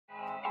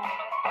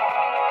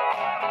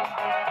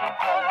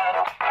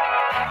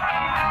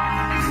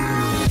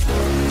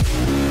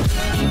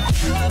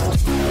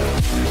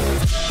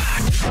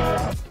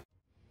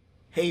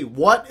Hey,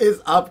 what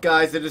is up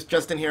guys? It is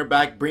Justin here,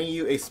 back bringing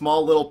you a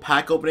small little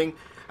pack opening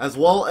as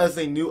well as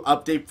a new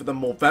update for the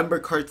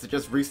Movember cards that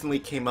just recently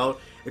came out.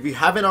 If you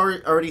haven't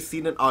already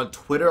seen it on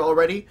Twitter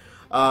already,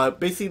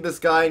 basically this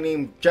guy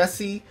named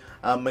Jesse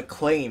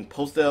McLean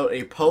posted out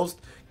a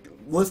post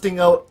listing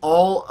out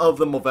all of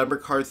the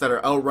Movember cards that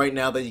are out right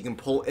now that you can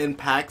pull in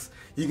packs.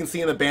 You can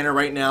see in the banner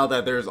right now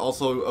that there's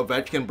also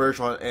Ovechkin,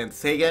 Bergeron, and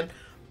Sagan,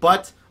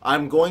 but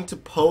I'm going to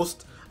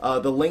post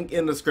the link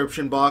in the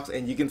description box,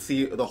 and you can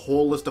see the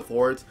whole list of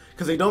forwards,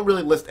 because they don't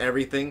really list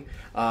everything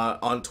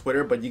on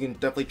Twitter, but you can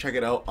definitely check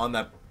it out on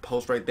that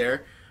post right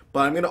there. But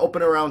I'm going to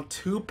open around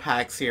 2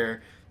 packs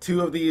here, 2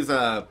 of these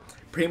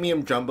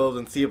premium jumbos,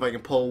 and see if I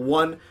can pull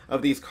one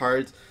of these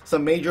cards.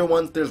 Some major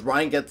ones: there's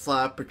Ryan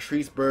Getzlaf,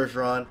 Patrice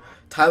Bergeron,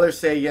 Tyler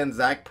Seguin,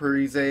 Zach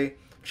Parise,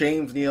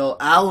 James Neal,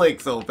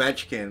 Alex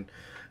Ovechkin,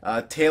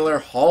 Taylor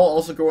Hall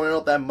also growing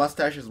out that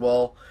mustache as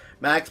well,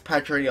 Max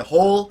Pacioretty, a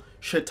whole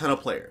shit ton of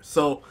players.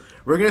 So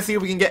we're gonna see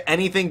if we can get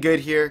anything good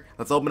here.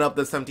 Let's open up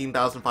the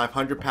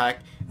 17,500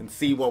 pack and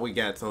see what we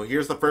get. So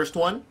here's the first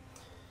one,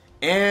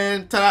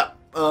 and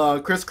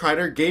ta-da! Chris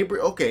Kreider,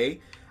 Gabriel, okay,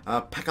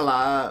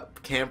 Pekala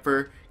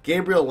Camphor,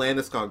 Gabriel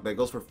Landeskog, that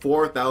goes for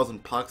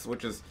 4,000 pucks,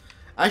 which is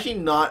actually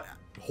not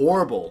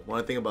horrible when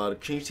I think about it.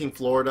 Change Team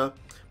Florida.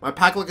 My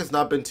pack luck has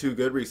not been too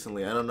good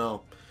recently. I don't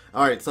know.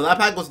 Alright, so that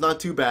pack was not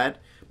too bad,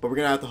 but we're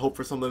gonna have to hope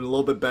for something a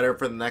little bit better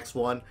for the next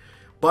one.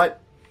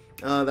 But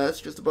that's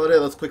just about it.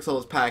 Let's quick sell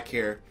this pack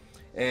here,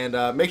 and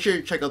make sure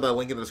you check out that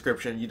link in the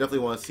description. You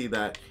definitely want to see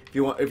that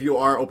if you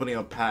are opening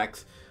up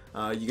packs.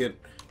 You could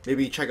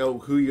maybe check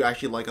out who you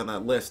actually like on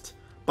that list.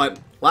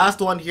 But last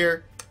one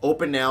here,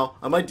 open now.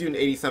 I might do an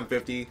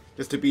 8750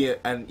 just to be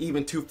an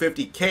even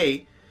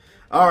 250k.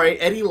 All right,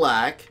 Eddie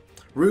Lack,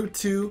 Route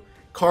 2,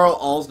 Carl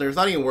Alsner. It's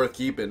not even worth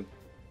keeping.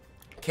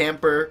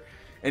 Camper,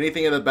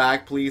 anything in the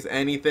back, please.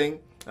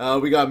 Anything.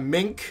 We got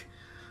Mink.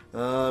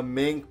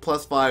 Mink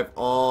 +5.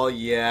 Oh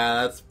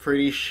yeah, that's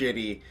pretty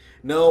shitty.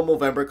 No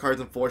Movember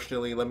cards,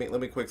 unfortunately. Let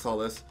me quick sell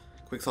this.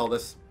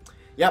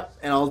 Yep,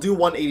 and I'll do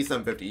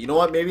 187.50. You know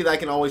what? Maybe that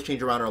can always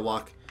change around our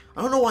luck.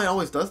 I don't know why it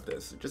always does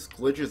this. It just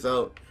glitches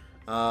out.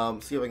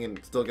 See if I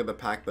can still get the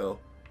pack though.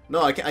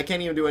 No, I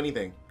can't even do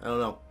anything. I don't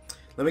know.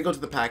 Let me go to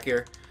the pack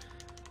here.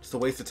 Just a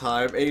waste of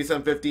time.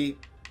 87.50.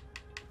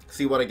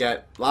 See what I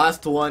get.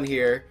 Last one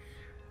here.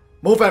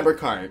 Movember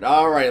card.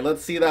 Alright,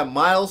 let's see that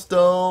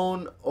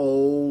milestone.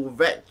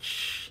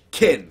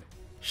 Ovechkin.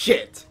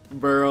 Shit.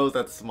 Burrows,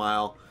 that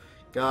smile.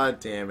 God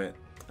damn it.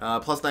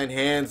 +9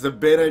 hands,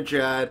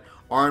 Zabinajad,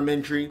 arm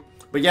injury.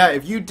 But yeah,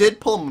 if you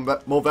did pull a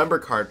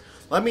Movember card,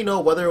 let me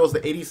know whether it was the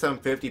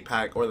 8750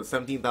 pack or the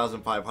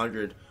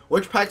 17,500.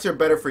 Which packs are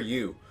better for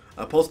you?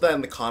 Post that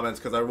in the comments,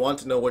 because I want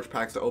to know which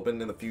packs to open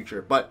in the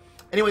future. But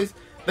anyways,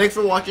 thanks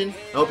for watching.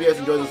 I hope you guys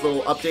enjoyed this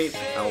little update.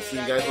 I will see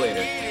you guys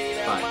later.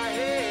 Bye.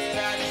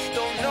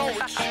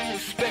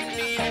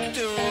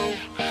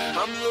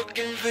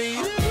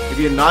 If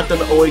you have not done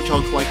the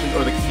OHL collection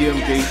or the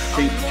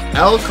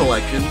QMJL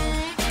collection,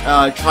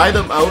 try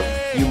them out.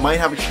 You might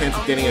have a chance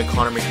of getting a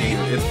Connor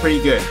McDavid. It's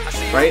pretty good,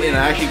 right? And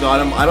I actually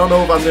got him. I don't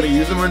know if I'm going to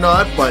use him or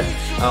not, but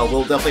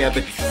we'll definitely have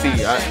to see.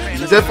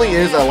 He definitely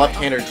is a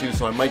left-hander too,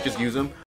 so I might just use him.